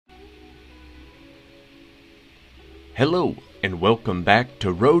Hello, and welcome back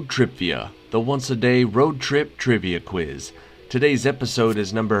to Road TRIpVIA, the once-a-day road trip trivia quiz. Today's episode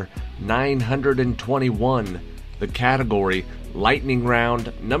is number 921, the category Lightning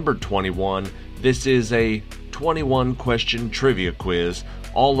Round number 21. This is a 21-question trivia quiz.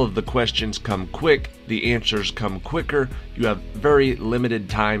 All of the questions come quick, the answers come quicker. You have very limited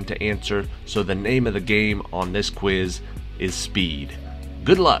time to answer, so the name of the game on this quiz is speed.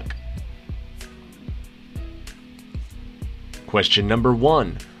 Good luck! Question number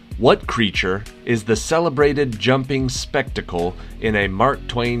 1. What creature is the celebrated jumping spectacle in a Mark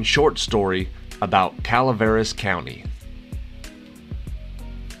Twain short story about Calaveras County?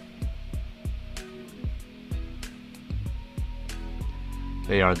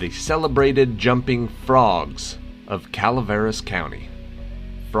 They are the celebrated jumping frogs of Calaveras County.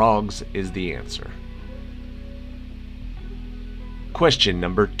 Frogs is the answer. Question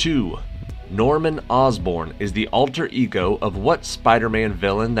number 2. Norman Osborn is the alter ego of what Spider-Man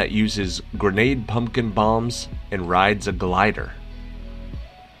villain that uses grenade pumpkin bombs and rides a glider?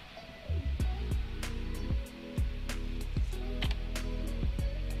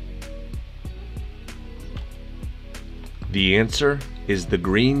 The answer is the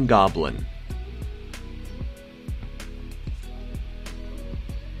Green Goblin.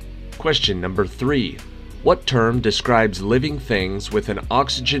 Question number 3. What term describes living things with an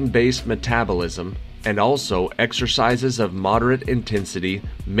oxygen-based metabolism and also exercises of moderate intensity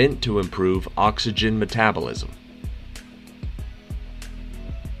meant to improve oxygen metabolism?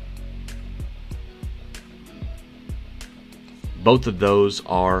 Both of those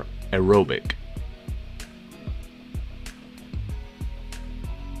are aerobic.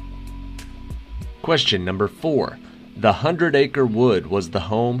 Question number 4. The 100-Acre Wood was the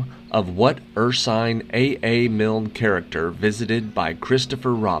home of what Ursine A. Milne character visited by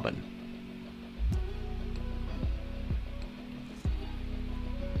Christopher Robin?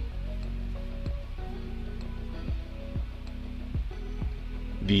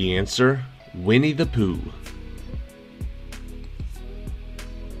 The answer, Winnie the Pooh.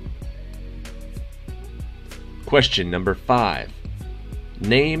 Question number 5.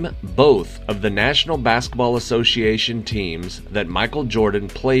 Name both of the National Basketball Association teams that Michael Jordan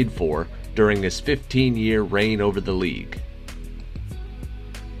played for during his 15-year reign over the league.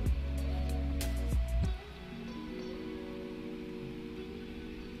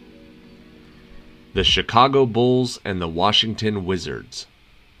 The Chicago Bulls and the Washington Wizards.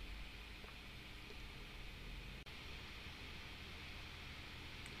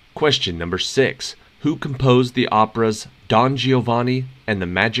 Question number 6. Who composed the operas Don Giovanni and the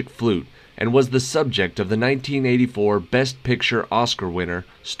Magic Flute and was the subject of the 1984 Best Picture Oscar winner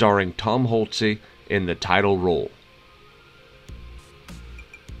starring Tom Hulce in the title role?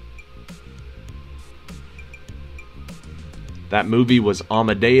 That movie was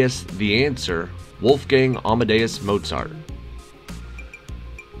Amadeus. The answer, Wolfgang Amadeus Mozart.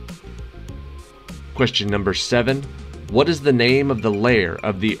 Question number 7. What is the name of the layer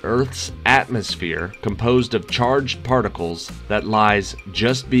of the Earth's atmosphere composed of charged particles that lies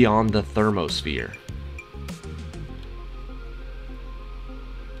just beyond the thermosphere?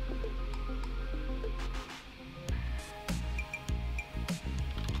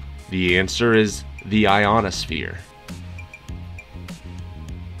 The answer is the ionosphere.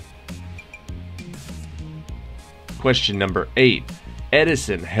 Question number 8.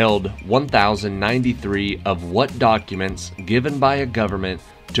 Edison held 1,093 of what documents given by a government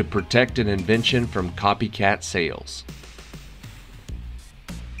to protect an invention from copycat sales?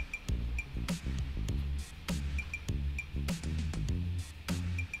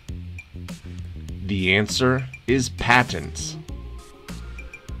 The answer is patents.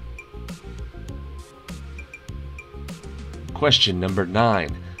 Question number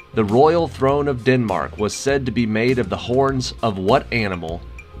 9. The royal throne of Denmark was said to be made of the horns of what animal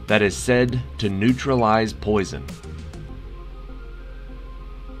that is said to neutralize poison?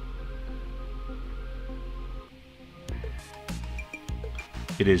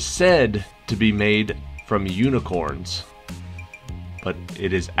 It is said to be made from unicorns, but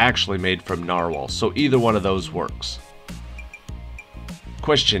it is actually made from narwhals, so either one of those works.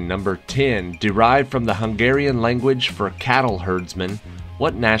 Question number 10. Derived from the Hungarian language for cattle herdsman,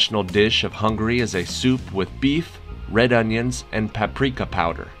 what national dish of Hungary is a soup with beef, red onions, and paprika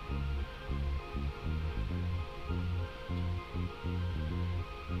powder?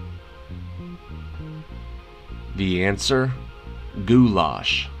 The answer,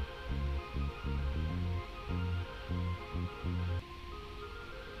 goulash.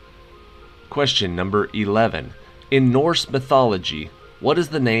 Question number 11. In Norse mythology, What is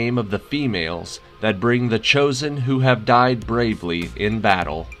the name of the females that bring the chosen who have died bravely in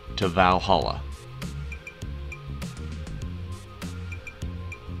battle to Valhalla?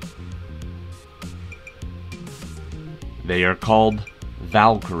 They are called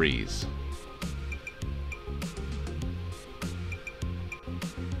Valkyries.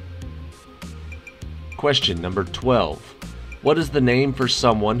 Question number 12. What is the name for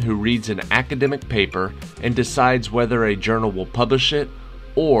someone who reads an academic paper and decides whether a journal will publish it,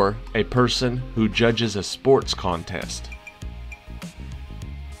 or a person who judges a sports contest?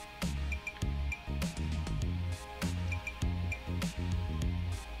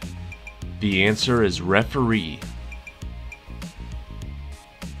 The answer is referee.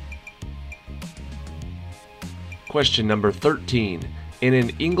 Question number 13. In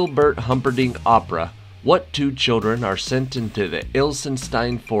an Engelbert Humperdinck opera, what two children are sent into the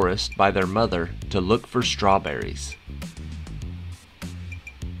Ilsenstein forest by their mother to look for strawberries?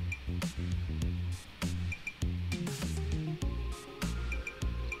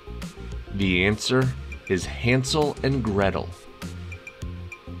 The answer is Hansel and Gretel.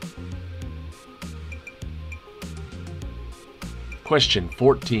 Question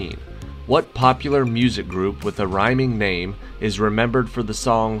 14. What popular music group with a rhyming name is remembered for the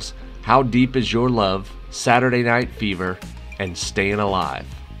songs How Deep Is Your Love, Saturday Night Fever, and Stayin' Alive?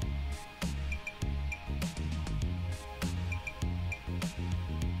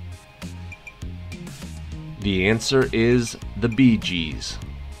 The answer is the Bee Gees.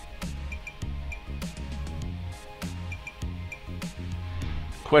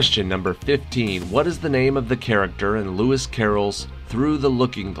 Question number 15. What is the name of the character in Lewis Carroll's Through the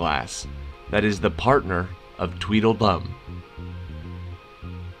Looking Glass that is the partner of Tweedledum?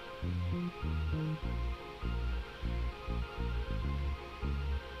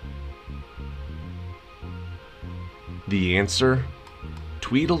 The answer,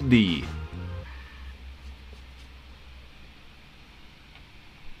 Tweedledee.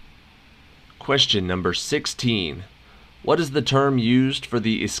 Question number 16. What is the term used for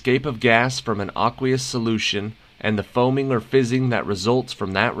the escape of gas from an aqueous solution and the foaming or fizzing that results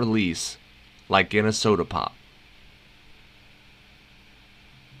from that release, like in a soda pop?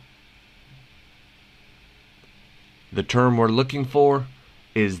 The term we're looking for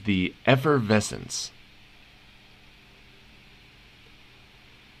is the effervescence.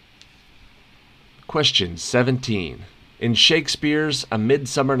 Question 17. In Shakespeare's A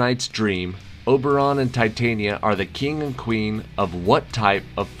Midsummer Night's Dream, Oberon and Titania are the king and queen of what type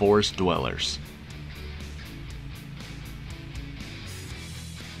of forest dwellers?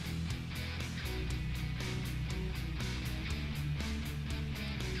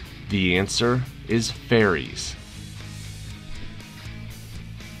 The answer is fairies.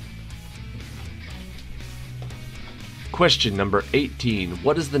 Question number 18.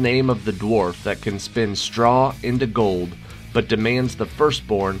 What is the name of the dwarf that can spin straw into gold but demands the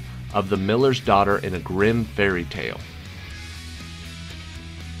firstborn of the miller's daughter in a grim fairy tale?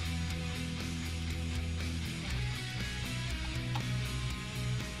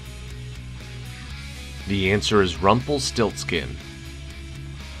 The answer is Rumpelstiltskin.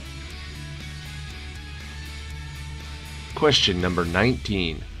 Question number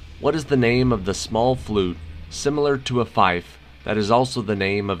 19. What is the name of the small flute, similar to a fife, that is also the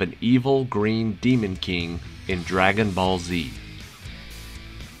name of an evil green demon king in Dragon Ball Z?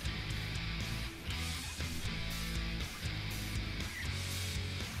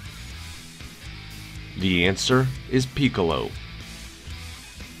 The answer is Piccolo.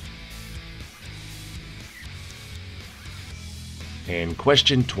 And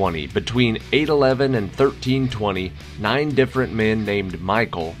question 20. Between 811 and 1320, 9 different men named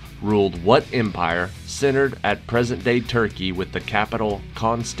Michael ruled what empire centered at present-day Turkey with the capital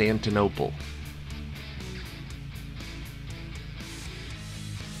Constantinople?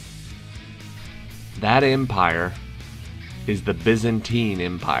 That empire is the Byzantine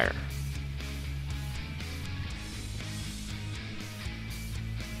Empire.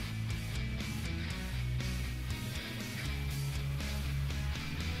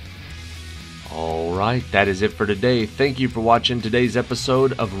 Alright, that is it for today. Thank you for watching today's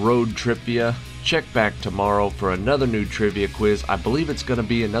episode of Road TRIpVIA. Check back tomorrow for another new trivia quiz. I believe it's going to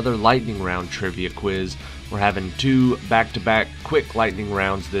be another lightning round trivia quiz. We're having 2 back-to-back quick lightning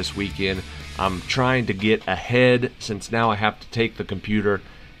rounds this weekend. I'm trying to get ahead since now I have to take the computer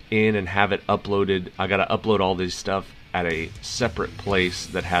in and have it uploaded. I got to upload all this stuff at a separate place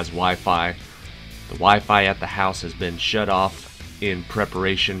that has Wi-Fi. The Wi-Fi at the house has been shut off in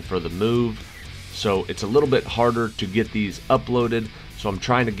preparation for the move, so it's a little bit harder to get these uploaded. So I'm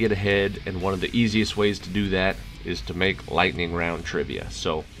trying to get ahead, and one of the easiest ways to do that is to make lightning round trivia.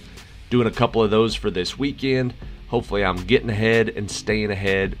 So doing a couple of those for this weekend. Hopefully I'm getting ahead and staying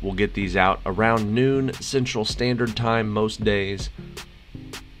ahead. We'll get these out around noon Central Standard Time most days.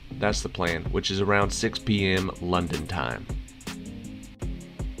 That's the plan, which is around 6 p.m. London time.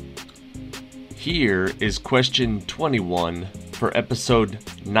 Here is question 21 for episode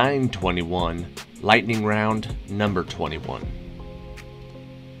 921, lightning round number 21.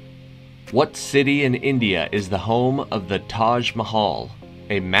 What city in India is the home of the Taj Mahal,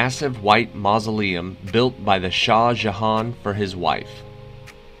 a massive white mausoleum built by the Shah Jahan for his wife?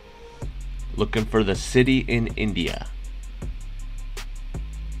 Looking for the city in India.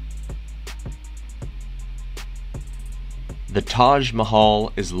 The Taj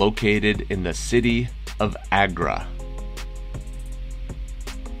Mahal is located in the city of Agra.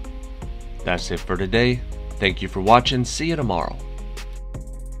 That's it for today. Thank you for watching. See you tomorrow.